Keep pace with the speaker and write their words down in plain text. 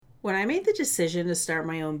When I made the decision to start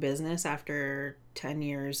my own business after 10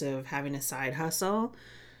 years of having a side hustle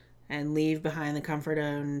and leave behind the comfort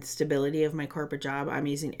and stability of my corporate job, I'm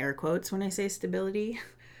using air quotes when I say stability,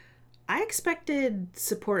 I expected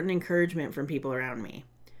support and encouragement from people around me.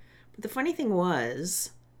 But the funny thing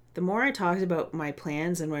was, the more I talked about my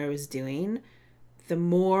plans and what I was doing, the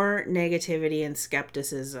more negativity and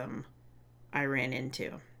skepticism I ran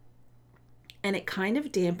into. And it kind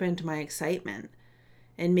of dampened my excitement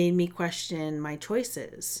and made me question my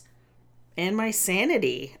choices and my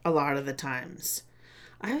sanity a lot of the times.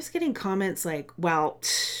 I was getting comments like, well,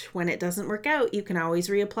 when it doesn't work out, you can always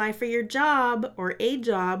reapply for your job or a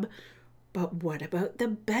job. But what about the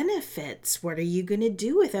benefits? What are you going to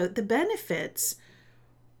do without the benefits?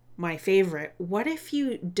 My favorite, what if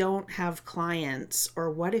you don't have clients,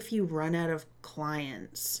 or what if you run out of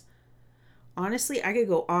clients? Honestly, I could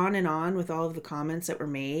go on and on with all of the comments that were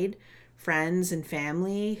made. Friends and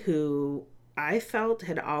family who I felt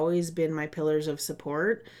had always been my pillars of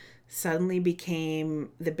support suddenly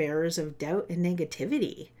became the bearers of doubt and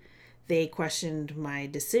negativity. They questioned my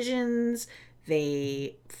decisions.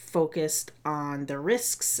 They focused on the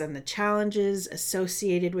risks and the challenges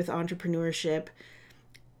associated with entrepreneurship.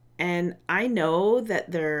 And I know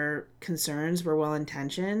that their concerns were well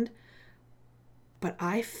intentioned, but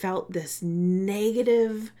I felt this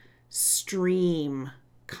negative stream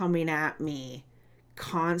coming at me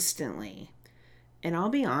constantly. And I'll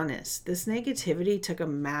be honest, this negativity took a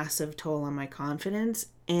massive toll on my confidence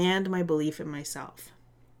and my belief in myself.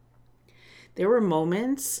 There were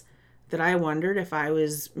moments that I wondered if I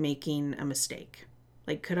was making a mistake.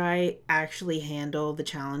 Like, could I actually handle the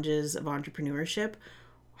challenges of entrepreneurship?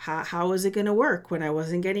 How was it going to work when I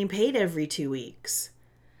wasn't getting paid every 2 weeks?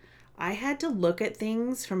 I had to look at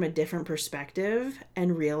things from a different perspective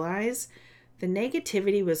and realize the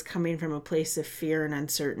negativity was coming from a place of fear and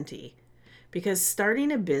uncertainty. Because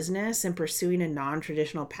starting a business and pursuing a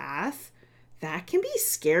non-traditional path, that can be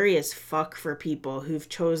scary as fuck for people who've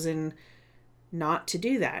chosen not to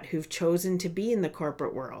do that, who've chosen to be in the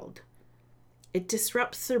corporate world. It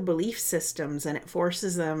disrupts their belief systems and it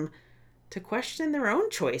forces them to question their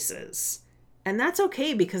own choices. And that's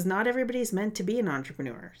okay because not everybody's meant to be an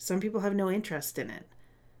entrepreneur. Some people have no interest in it.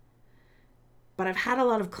 But I've had a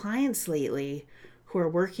lot of clients lately who are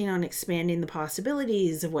working on expanding the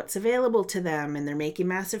possibilities of what's available to them, and they're making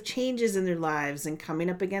massive changes in their lives and coming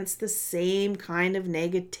up against the same kind of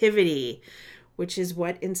negativity, which is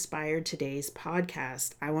what inspired today's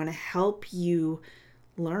podcast. I want to help you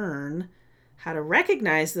learn how to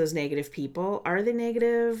recognize those negative people. Are they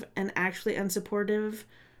negative and actually unsupportive,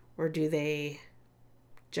 or do they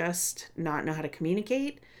just not know how to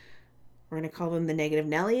communicate? We're going to call them the negative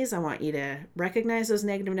Nellies. I want you to recognize those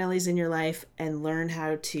negative Nellies in your life and learn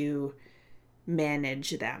how to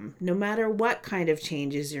manage them, no matter what kind of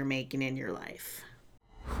changes you're making in your life.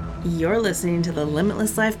 You're listening to the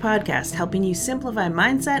Limitless Life Podcast, helping you simplify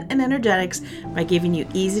mindset and energetics by giving you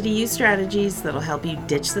easy-to-use strategies that'll help you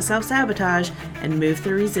ditch the self-sabotage and move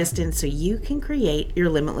through resistance so you can create your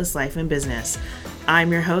limitless life and business.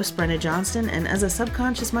 I'm your host, Brenna Johnston, and as a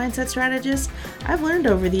subconscious mindset strategist, I've learned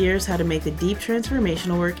over the years how to make the deep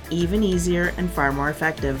transformational work even easier and far more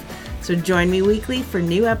effective. So join me weekly for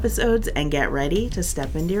new episodes and get ready to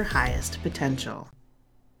step into your highest potential.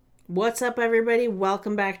 What's up, everybody?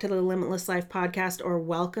 Welcome back to the Limitless Life Podcast, or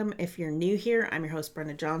welcome if you're new here. I'm your host,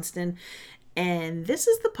 Brenna Johnston, and this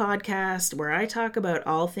is the podcast where I talk about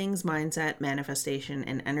all things mindset, manifestation,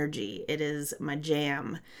 and energy. It is my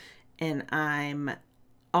jam, and I'm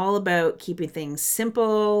all about keeping things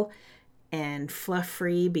simple and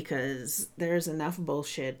fluff-free because there's enough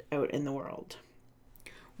bullshit out in the world.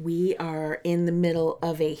 We are in the middle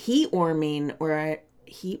of a heat warming.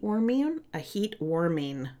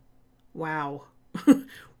 Wow.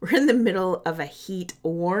 We're in the middle of a heat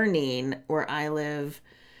warning where I live,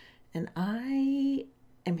 and I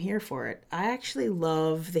am here for it. I actually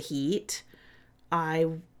love the heat. I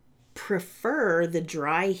prefer the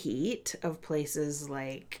dry heat of places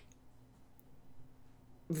like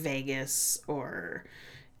Vegas or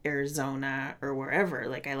Arizona or wherever.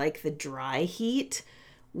 Like, I like the dry heat.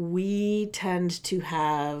 We tend to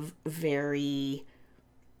have very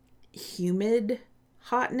humid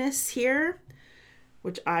hotness here,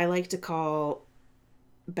 which I like to call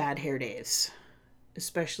bad hair days,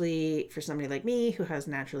 especially for somebody like me who has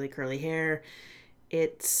naturally curly hair.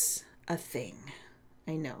 It's a thing.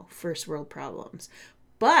 I know, first world problems.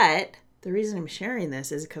 But the reason I'm sharing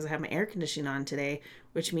this is because I have my air conditioning on today,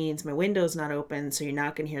 which means my window's not open, so you're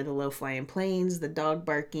not going to hear the low-flying planes, the dog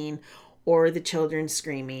barking, or the children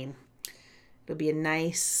screaming. It'll be a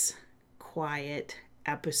nice, quiet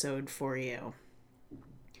episode for you.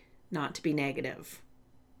 Not to be negative,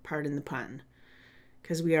 pardon the pun,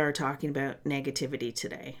 because we are talking about negativity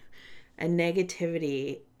today. And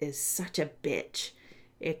negativity is such a bitch.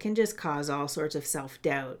 It can just cause all sorts of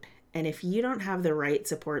self-doubt. And if you don't have the right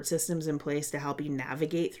support systems in place to help you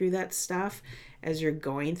navigate through that stuff as you're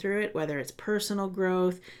going through it, whether it's personal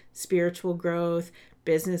growth, spiritual growth,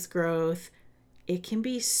 business growth, it can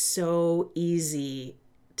be so easy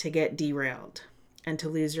to get derailed and to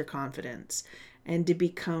lose your confidence and to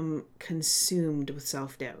become consumed with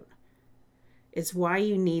self-doubt. It's why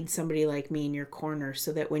you need somebody like me in your corner,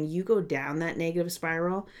 so that when you go down that negative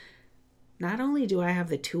spiral, not only do I have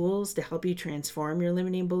the tools to help you transform your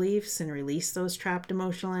limiting beliefs and release those trapped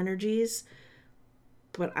emotional energies,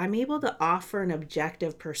 but I'm able to offer an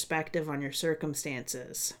objective perspective on your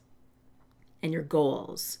circumstances and your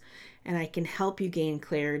goals. And I can help you gain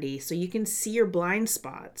clarity so you can see your blind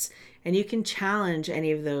spots and you can challenge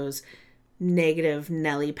any of those negative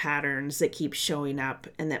Nelly patterns that keep showing up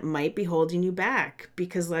and that might be holding you back.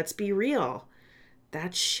 Because let's be real,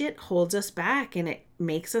 that shit holds us back and it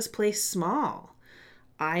makes us play small.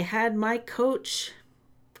 I had my coach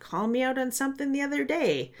call me out on something the other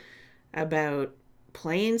day about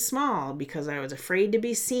playing small because I was afraid to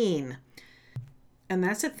be seen. And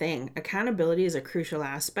that's the thing. Accountability is a crucial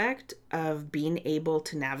aspect of being able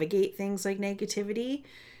to navigate things like negativity.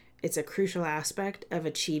 It's a crucial aspect of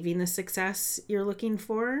achieving the success you're looking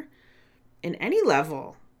for in any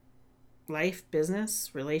level. Life,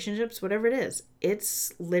 business, relationships, whatever it is.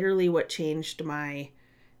 It's literally what changed my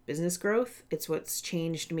business growth. It's what's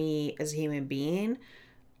changed me as a human being.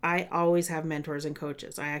 I always have mentors and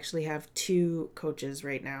coaches. I actually have 2 coaches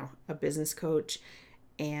right now, a business coach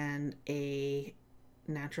and a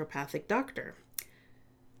naturopathic doctor.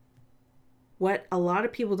 What a lot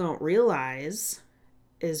of people don't realize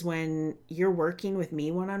is when you're working with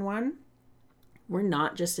me one-on-one, we're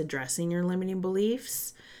not just addressing your limiting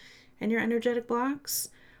beliefs and your energetic blocks.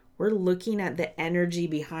 We're looking at the energy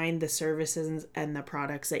behind the services and the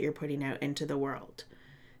products that you're putting out into the world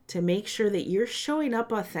to make sure that you're showing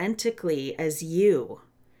up authentically as you,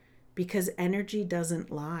 because energy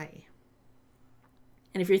doesn't lie.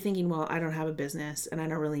 And if you're thinking, well, I don't have a business and I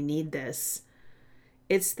don't really need this,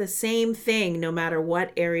 it's the same thing no matter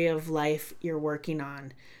what area of life you're working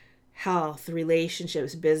on. Health,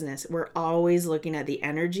 relationships, business. We're always looking at the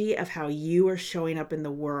energy of how you are showing up in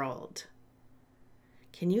the world.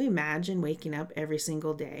 Can you imagine waking up every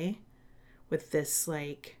single day with this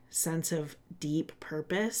sense of deep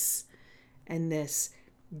purpose and this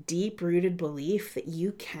deep-rooted belief that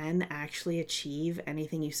you can actually achieve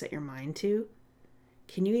anything you set your mind to?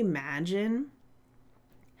 Can you imagine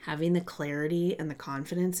having the clarity and the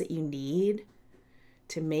confidence that you need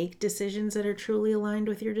to make decisions that are truly aligned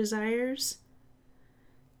with your desires?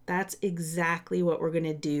 That's exactly what we're going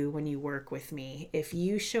to do when you work with me. If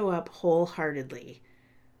you show up wholeheartedly,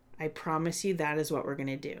 I promise you that is what we're going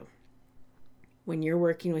to do. When you're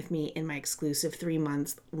working with me in my exclusive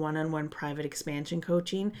 3-month one-on-one private expansion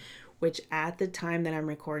coaching, which at the time that I'm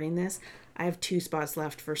recording this, I have 2 spots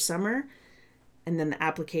left for summer. And then the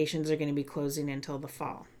applications are going to be closing until the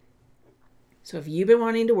fall. So if you've been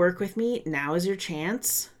wanting to work with me, now is your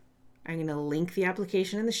chance. I'm going to link the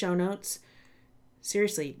application in the show notes.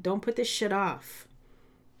 Seriously, don't put this shit off.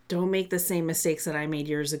 Don't make the same mistakes that I made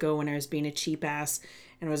years ago when I was being a cheap ass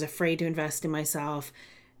and I was afraid to invest in myself.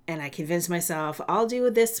 And I convinced myself, I'll do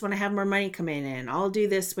this when I have more money coming in. I'll do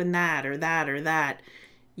this when that or that or that.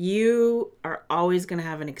 You are always going to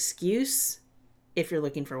have an excuse if you're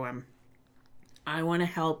looking for one. I want to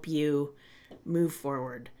help you move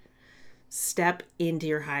forward, step into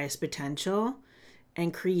your highest potential,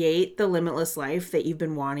 and create the limitless life that you've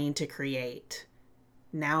been wanting to create.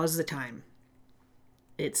 Now is the time.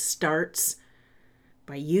 It starts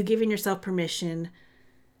by you giving yourself permission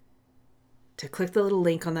to click the little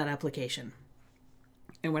link on that application.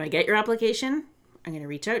 And when I get your application, I'm going to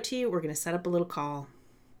reach out to you. We're going to set up a little call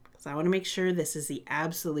because I want to make sure this is the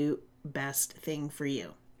absolute best thing for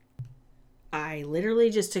you. I literally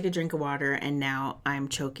just took a drink of water and now I'm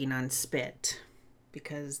choking on spit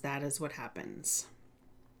because that is what happens.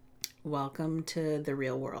 Welcome to the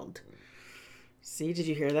real world. See, did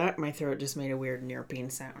you hear that? My throat just made a weird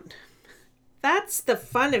nerping sound. That's the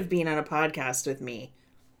fun of being on a podcast with me.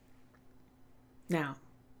 Now,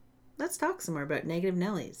 let's talk some more about negative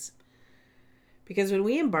Nellies. Because when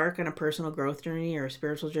we embark on a personal growth journey or a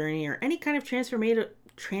spiritual journey or any kind of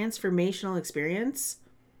transformational experience,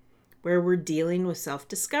 where we're dealing with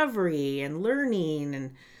self-discovery and learning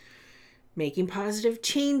and making positive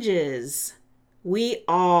changes, we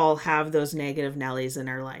all have those negative Nellies in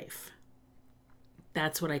our life.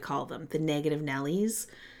 That's what I call them, the negative Nellies.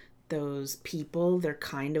 Those people, they're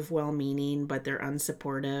kind of well-meaning, but they're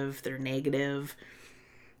unsupportive, they're negative,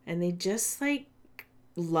 and they just like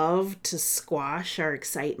love to squash our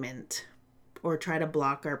excitement or try to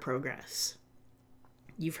block our progress.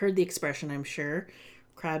 You've heard the expression, I'm sure,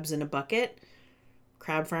 crabs in a bucket.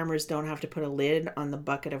 Crab farmers don't have to put a lid on the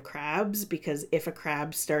bucket of crabs, because if a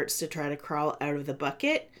crab starts to try to crawl out of the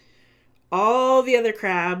bucket, all the other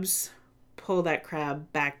crabs pull that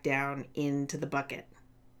crab back down into the bucket.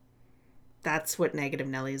 That's what negative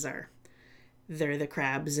Nellies are. They're the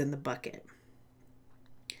crabs in the bucket.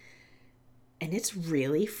 And it's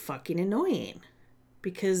really fucking annoying,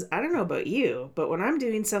 because I don't know about you, but when I'm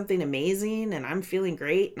doing something amazing and I'm feeling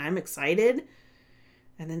great and I'm excited,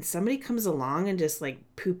 and then somebody comes along and just like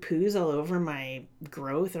poo-poos all over my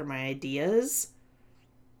growth or my ideas,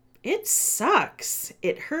 it sucks.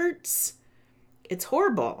 It hurts. It's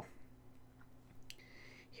horrible.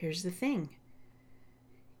 Here's the thing.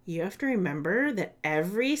 You have to remember that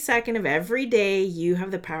every second of every day you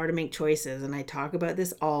have the power to make choices, and I talk about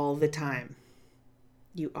this all the time.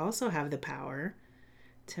 You also have the power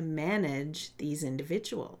to manage these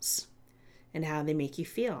individuals and how they make you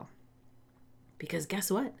feel. Because guess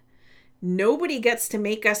what? Nobody gets to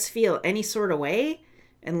make us feel any sort of way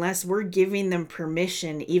unless we're giving them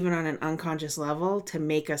permission, even on an unconscious level, to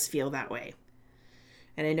make us feel that way.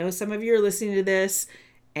 And I know some of you are listening to this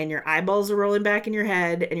and your eyeballs are rolling back in your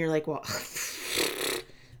head and you're like, well,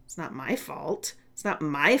 it's not my fault. It's not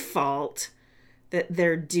my fault that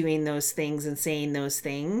they're doing those things and saying those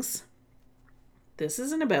things. This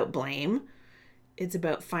isn't about blame. It's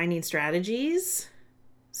about finding strategies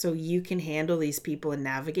so you can handle these people and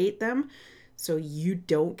navigate them so you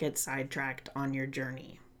don't get sidetracked on your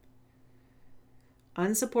journey.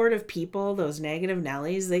 Unsupportive people, those negative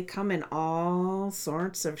Nellies, they come in all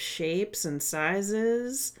sorts of shapes and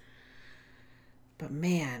sizes. But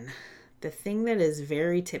man, the thing that is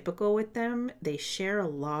very typical with them, they share a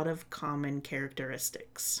lot of common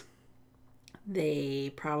characteristics.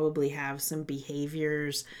 They probably have some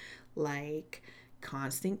behaviors like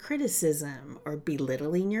constant criticism or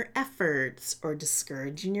belittling your efforts or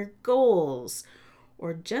discouraging your goals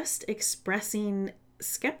or just expressing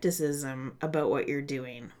skepticism about what you're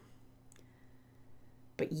doing.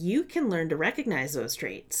 But you can learn to recognize those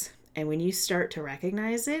traits. And when you start to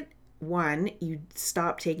recognize it, one, you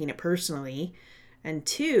stop taking it personally. And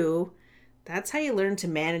two, that's how you learn to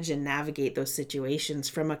manage and navigate those situations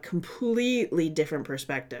from a completely different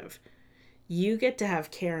perspective. You get to have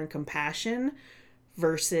care and compassion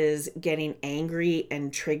versus getting angry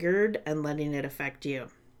and triggered and letting it affect you.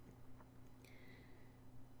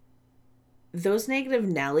 Those negative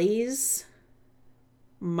Nellies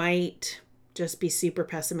might just be super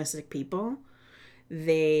pessimistic people.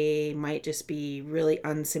 They might just be really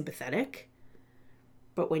unsympathetic.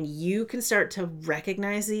 But when you can start to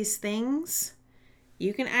recognize these things,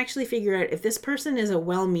 you can actually figure out if this person is a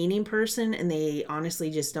well-meaning person and they honestly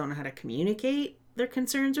just don't know how to communicate their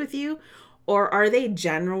concerns with you, or are they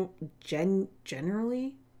generally,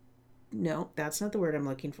 no, that's not the word I'm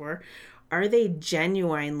looking for. Are they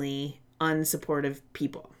genuinely unsupportive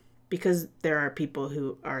people? Because there are people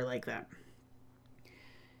who are like that.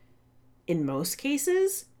 In most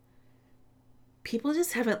cases, people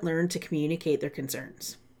just haven't learned to communicate their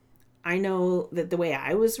concerns. I know that the way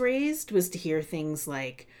I was raised was to hear things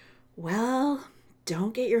like, well,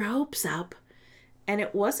 don't get your hopes up. And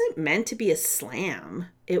it wasn't meant to be a slam.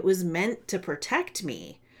 It was meant to protect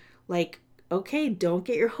me. Like, okay, don't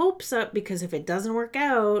get your hopes up, because if it doesn't work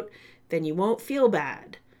out, then you won't feel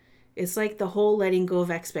bad. It's like the whole letting go of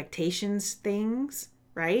expectations things,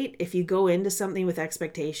 right? If you go into something with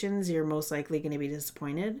expectations, you're most likely going to be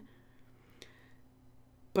disappointed.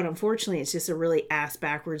 But unfortunately, it's just a really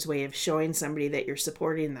ass-backwards way of showing somebody that you're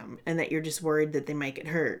supporting them and that you're just worried that they might get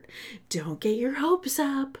hurt. Don't get your hopes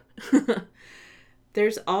up.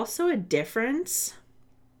 There's also a difference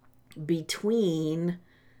between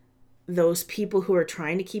those people who are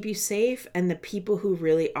trying to keep you safe and the people who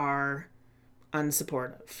really are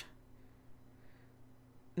unsupportive.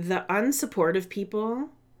 The unsupportive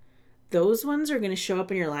people, those ones are going to show up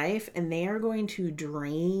in your life and they are going to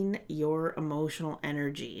drain your emotional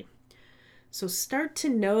energy. So start to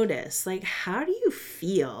notice, like, how do you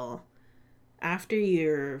feel after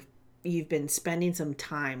you've been spending some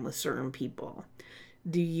time with certain people?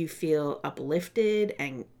 Do you feel uplifted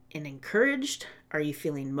and encouraged? Are you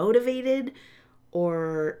feeling motivated?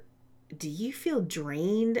 Or do you feel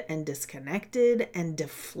drained and disconnected and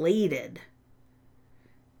deflated?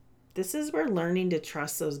 This is where learning to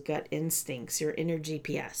trust those gut instincts, your inner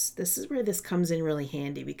GPS. This is where this comes in really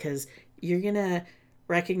handy, because you're going to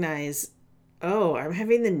recognize, oh, I'm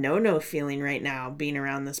having the no feeling right now being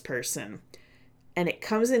around this person. And it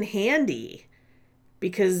comes in handy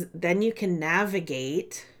because then you can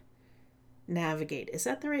navigate. Is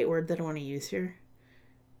that the right word that I want to use here?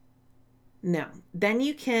 No. Then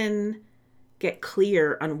you can get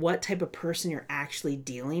clear on what type of person you're actually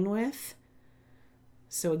dealing with.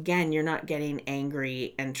 So again, you're not getting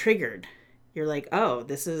angry and triggered. You're like, oh,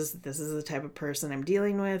 this is the type of person I'm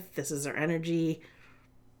dealing with. This is their energy.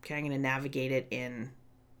 Okay, I'm going to navigate it in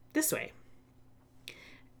this way.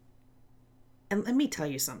 And let me tell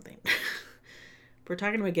you something. If we're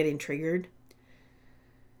talking about getting triggered,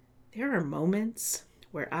 there are moments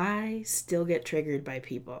where I still get triggered by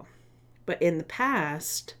people. But in the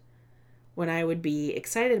past, when I would be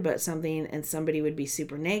excited about something and somebody would be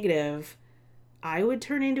super negative, I would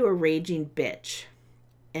turn into a raging bitch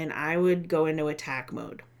and I would go into attack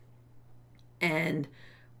mode. And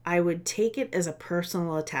I would take it as a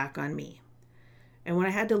personal attack on me. And what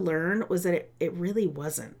I had to learn was that it really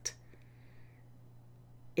wasn't.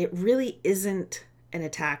 It really isn't an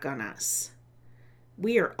attack on us.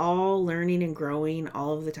 We are all learning and growing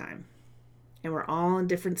all of the time. And we're all in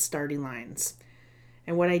different starting lines.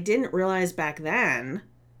 And what I didn't realize back then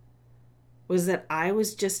was that I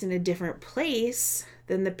was just in a different place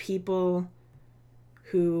than the people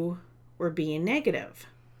who were being negative.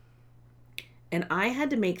 And I had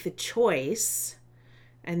to make the choice,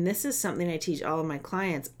 and this is something I teach all of my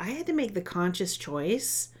clients, I had to make the conscious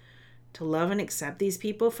choice to love and accept these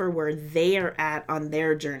people for where they are at on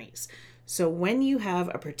their journeys. So when you have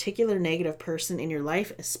a particular negative person in your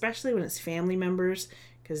life, especially when it's family members,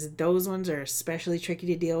 because those ones are especially tricky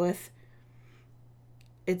to deal with,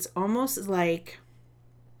 it's almost like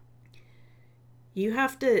you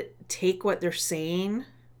have to take what they're saying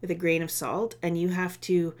with a grain of salt, and you have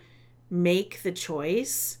to make the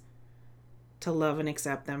choice to love and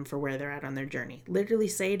accept them for where they're at on their journey. Literally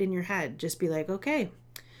say it in your head. Just be like, okay,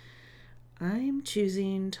 I'm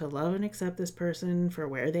choosing to love and accept this person for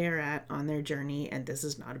where they are at on their journey, and this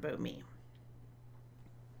is not about me.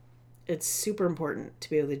 It's super important to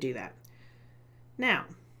be able to do that. Now,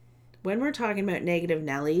 when we're talking about negative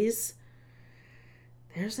Nellies,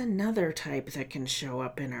 there's another type that can show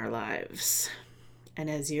up in our lives. And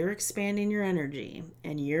as you're expanding your energy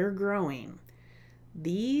and you're growing,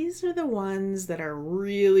 these are the ones that are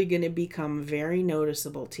really going to become very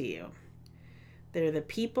noticeable to you. They're the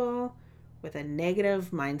people with a negative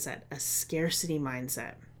mindset, a scarcity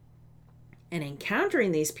mindset. And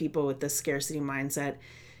encountering these people with the scarcity mindset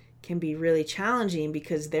can be really challenging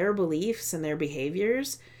because their beliefs and their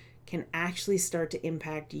behaviors can actually start to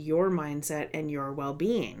impact your mindset and your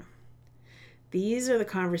well-being. These are the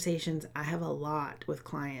conversations I have a lot with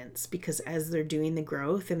clients because as they're doing the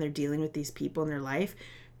growth and they're dealing with these people in their life,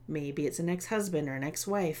 maybe it's an ex-husband or an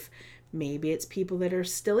ex-wife, maybe it's people that are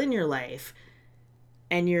still in your life,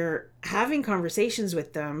 and you're having conversations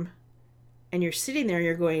with them and you're sitting there and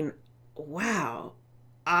you're going, wow,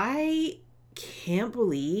 I can't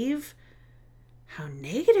believe how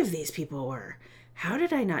negative these people were. How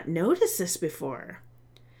did I not notice this before?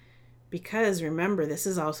 Because remember, this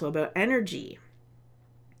is also about energy.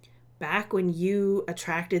 Back when you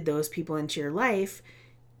attracted those people into your life,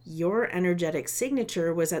 your energetic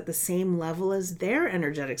signature was at the same level as their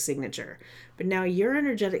energetic signature. But now your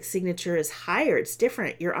energetic signature is higher. It's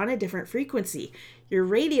different. You're on a different frequency. Your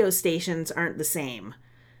radio stations aren't the same.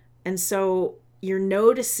 And so you're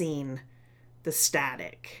noticing the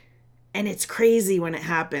static. And it's crazy when it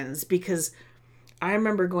happens because I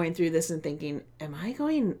remember going through this and thinking, am I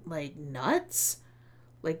going like nuts?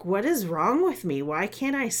 Like, what is wrong with me? Why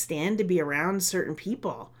can't I stand to be around certain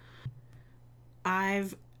people?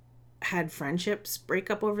 I've had friendships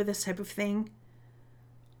break up over this type of thing.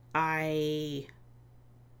 I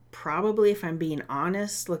probably, if I'm being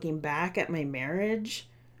honest, looking back at my marriage,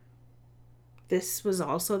 this was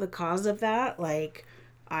also the cause of that. Like,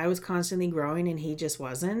 I was constantly growing and he just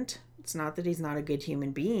wasn't. It's not that he's not a good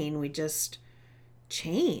human being. We just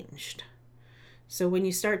changed. So when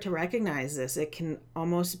you start to recognize this, it can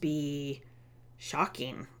almost be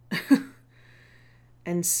shocking.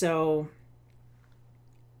 And so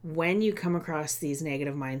when you come across these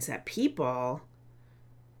negative mindset people,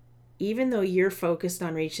 even though you're focused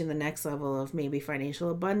on reaching the next level of maybe financial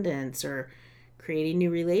abundance or creating new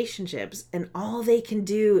relationships, and all they can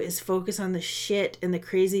do is focus on the shit and the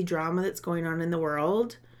crazy drama that's going on in the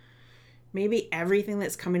world, maybe everything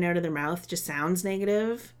that's coming out of their mouth just sounds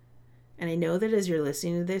negative. And I know that as you're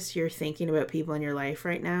listening to this, you're thinking about people in your life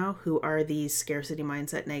right now who are these scarcity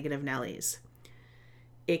mindset negative Nellies.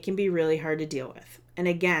 It can be really hard to deal with. And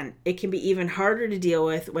again, it can be even harder to deal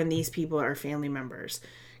with when these people are family members,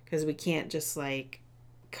 because we can't just like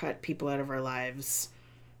cut people out of our lives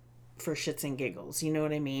for shits and giggles. You know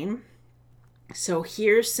what I mean? So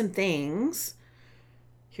here's some things,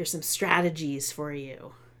 here's some strategies for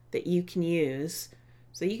you that you can use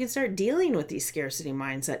so you can start dealing with these scarcity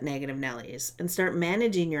mindset negative Nellies and start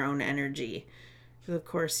managing your own energy. Because of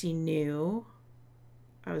course you knew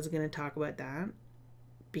I was going to talk about that,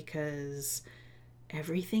 because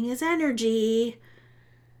everything is energy.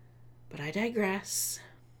 But I digress.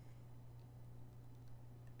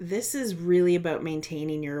 This is really about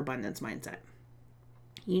maintaining your abundance mindset.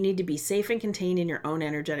 You need to be safe and contained in your own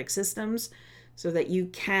energetic systems so that you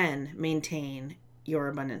can maintain your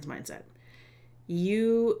abundance mindset.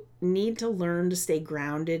 You need to learn to stay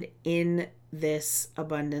grounded in this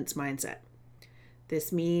abundance mindset.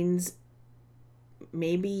 This means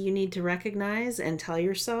maybe you need to recognize and tell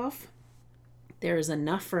yourself there is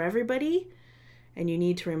enough for everybody, and you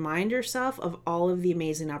need to remind yourself of all of the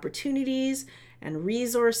amazing opportunities and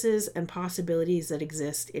resources and possibilities that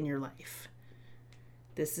exist in your life.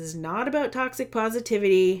 This is not about toxic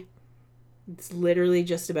positivity. It's literally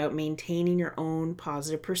just about maintaining your own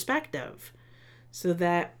positive perspective so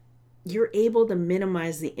that you're able to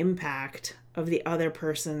minimize the impact of the other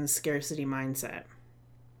person's scarcity mindset.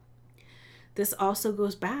 This also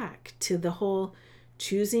goes back to the whole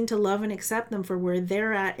choosing to love and accept them for where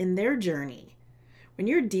they're at in their journey. When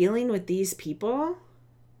you're dealing with these people,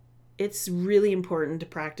 it's really important to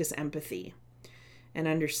practice empathy and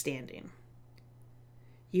understanding.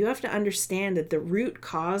 You have to understand that the root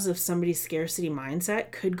cause of somebody's scarcity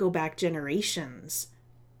mindset could go back generations.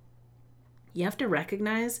 You have to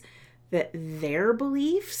recognize that their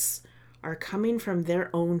beliefs are coming from their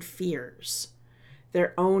own fears,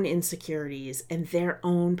 their own insecurities, and their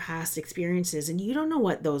own past experiences. And you don't know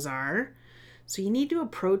what those are. So you need to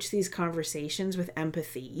approach these conversations with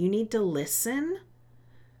empathy. You need to listen,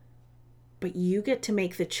 but you get to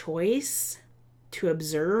make the choice to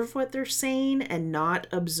observe what they're saying and not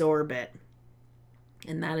absorb it.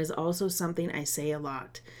 And that is also something I say a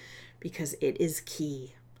lot because it is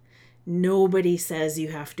key. Nobody says you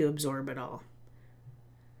have to absorb it all.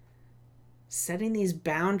 Setting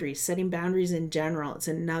boundaries in general, it's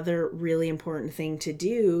another really important thing to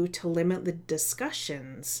do to limit the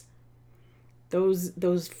discussions.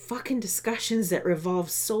 Those fucking discussions that revolve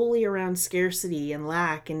solely around scarcity and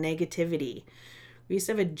lack and negativity. We used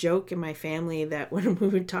to have a joke in my family that when we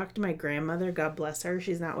would talk to my grandmother, God bless her,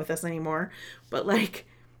 she's not with us anymore, but like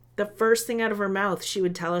the first thing out of her mouth, she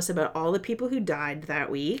would tell us about all the people who died that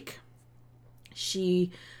week.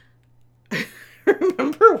 She,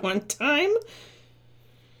 remember one time,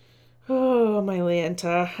 oh, my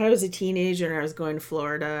Lanta, I was a teenager and I was going to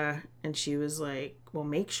Florida, and she was like, well,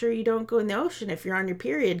 make sure you don't go in the ocean if you're on your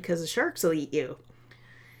period because the sharks will eat you.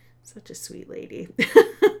 Such a sweet lady.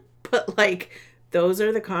 But like, those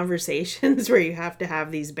are the conversations where you have to have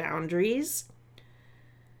these boundaries.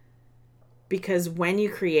 Because when you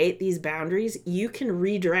create these boundaries, you can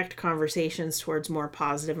redirect conversations towards more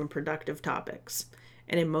positive and productive topics.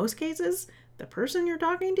 And in most cases, the person you're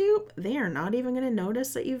talking to, they are not even going to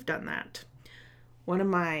notice that you've done that. One of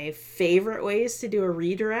my favorite ways to do a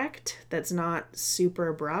redirect that's not super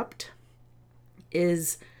abrupt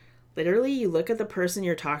is literally you look at the person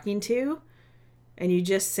you're talking to and you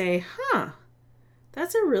just say,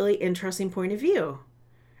 that's a really interesting point of view.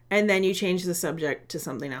 And then you change the subject to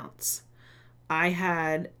something else. I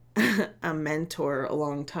had a mentor a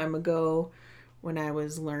long time ago when I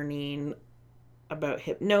was learning about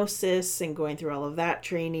hypnosis and going through all of that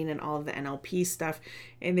training and all of the NLP stuff.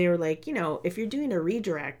 And they were like, if you're doing a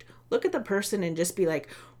redirect, look at the person and just be like,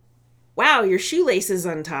 wow, your shoelace is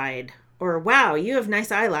untied. Or wow, you have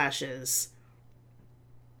nice eyelashes.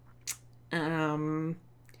 While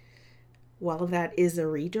that is a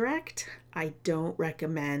redirect, I don't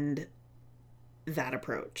recommend that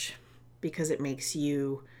approach because it makes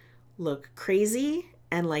you look crazy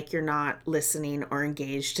and like you're not listening or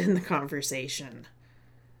engaged in the conversation.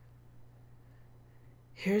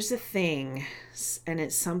 Here's the thing, and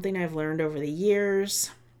it's something I've learned over the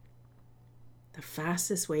years. The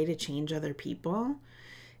fastest way to change other people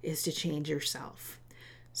is to change yourself.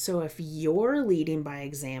 So if you're leading by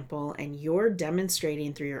example and you're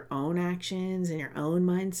demonstrating through your own actions and your own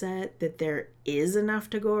mindset that there is enough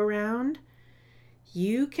to go around,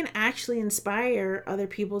 you can actually inspire other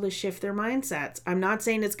people to shift their mindsets. I'm not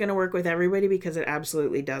saying it's going to work with everybody because it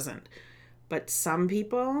absolutely doesn't. But some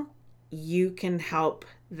people, you can help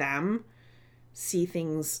them see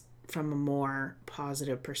things from a more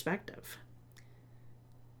positive perspective.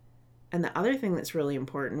 And the other thing that's really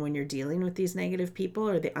important when you're dealing with these negative people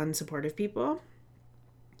or the unsupportive people,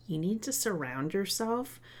 you need to surround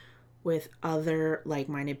yourself with other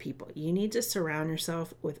like-minded people. You need to surround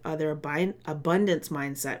yourself with other abundance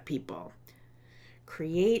mindset people.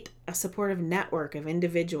 Create a supportive network of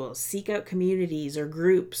individuals. Seek out communities or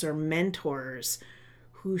groups or mentors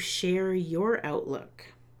who share your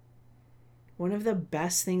outlook. One of the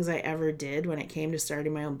best things I ever did when it came to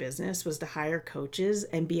starting my own business was to hire coaches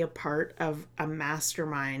and be a part of a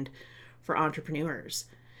mastermind for entrepreneurs,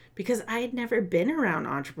 because I had never been around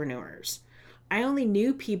entrepreneurs. I only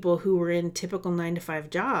knew people who were in typical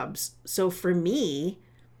 9-to-5 jobs. So for me,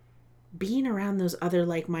 being around those other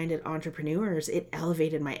like-minded entrepreneurs, it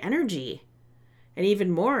elevated my energy. And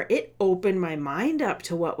even more, it opened my mind up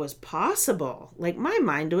to what was possible. Like, my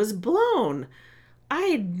mind was blown. I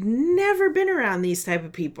had never been around these type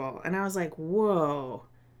of people. And I was like, whoa.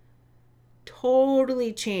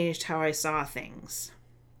 Totally changed how I saw things.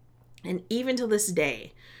 And even to this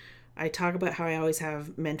day, I talk about how I always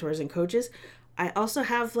have mentors and coaches. I also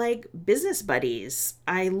have like business buddies.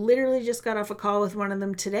 I literally just got off a call with one of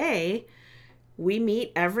them today. We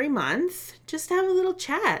meet every month just to have a little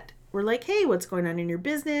chat. We're like, hey, what's going on in your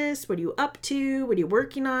business? What are you up to? What are you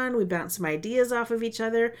working on? We bounce some ideas off of each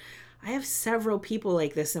other. I have several people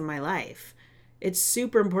like this in my life. It's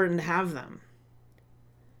super important to have them.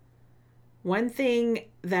 One thing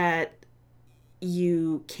that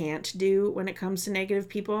you can't do when it comes to negative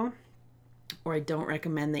people, or I don't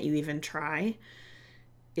recommend that you even try,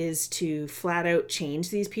 is to flat out change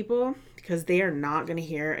these people, because they are not going to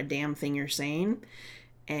hear a damn thing you're saying,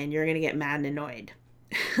 and you're going to get mad and annoyed.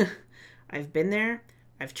 I've been there.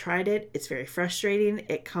 I've tried it. It's very frustrating.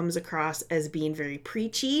 It comes across as being very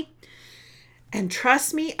preachy. And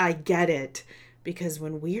trust me, I get it. Because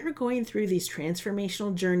when we are going through these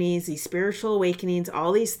transformational journeys, these spiritual awakenings,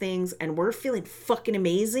 all these things, and we're feeling fucking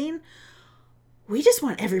amazing, we just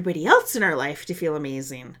want everybody else in our life to feel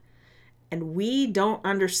amazing. And we don't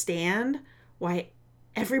understand why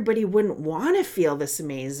everybody wouldn't want to feel this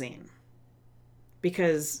amazing.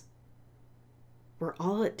 Because we're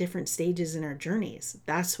all at different stages in our journeys.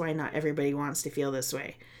 That's why not everybody wants to feel this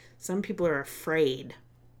way. Some people are afraid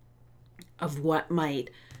of what might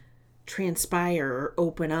transpire or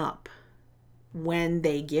open up when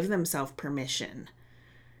they give themselves permission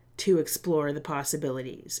to explore the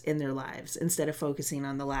possibilities in their lives instead of focusing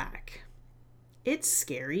on the lack. It's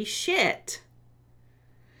scary shit.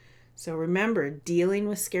 So remember, dealing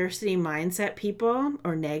with scarcity mindset people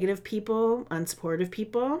or negative people, unsupportive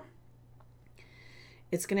people,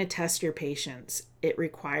 it's going to test your patience. It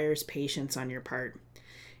requires patience on your part.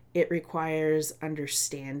 It requires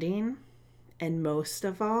understanding. And most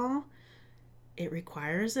of all, it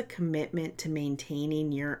requires a commitment to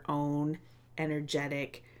maintaining your own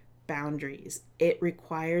energetic boundaries. It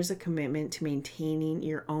requires a commitment to maintaining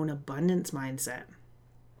your own abundance mindset.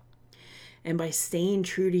 And by staying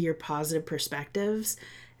true to your positive perspectives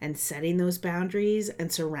and setting those boundaries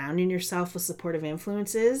and surrounding yourself with supportive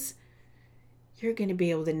influences, you're going to be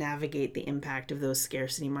able to navigate the impact of those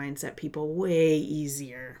scarcity mindset people way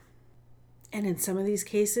easier. And in some of these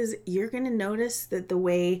cases, you're going to notice that the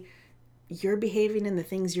way you're behaving and the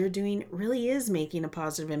things you're doing really is making a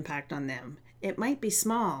positive impact on them. It might be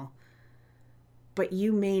small, but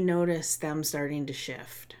you may notice them starting to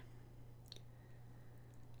shift.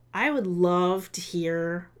 I would love to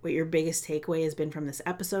hear what your biggest takeaway has been from this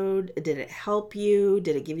episode. Did it help you?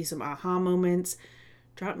 Did it give you some aha moments?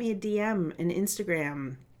 Drop me a DM, an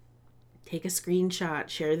Instagram. Take a screenshot.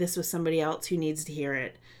 Share this with somebody else who needs to hear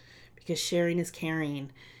it, because sharing is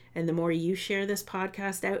caring. And the more you share this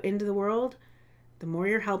podcast out into the world, the more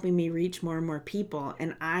you're helping me reach more and more people.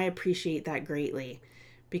 And I appreciate that greatly,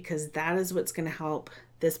 because that is what's going to help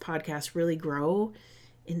this podcast really grow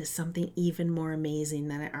into something even more amazing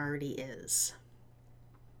than it already is.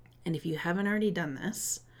 And if you haven't already done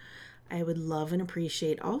this, I would love and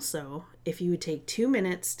appreciate also if you would take 2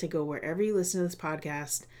 minutes to go wherever you listen to this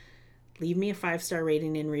podcast, leave me a 5-star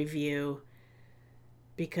rating and review,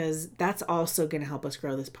 because that's also going to help us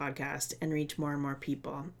grow this podcast and reach more and more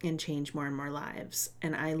people and change more and more lives.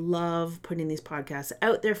 And I love putting these podcasts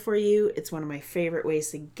out there for you. It's one of my favorite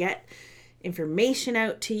ways to get information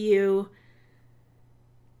out to you.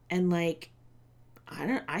 And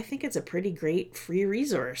I think it's a pretty great free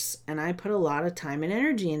resource, and I put a lot of time and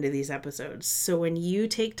energy into these episodes. So when you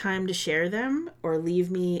take time to share them or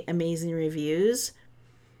leave me amazing reviews,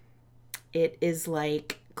 it is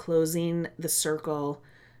like closing the circle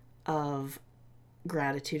of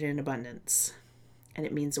gratitude and abundance, and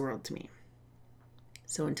it means the world to me.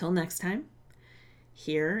 So until next time,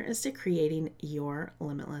 Here is to creating your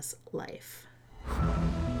limitless life.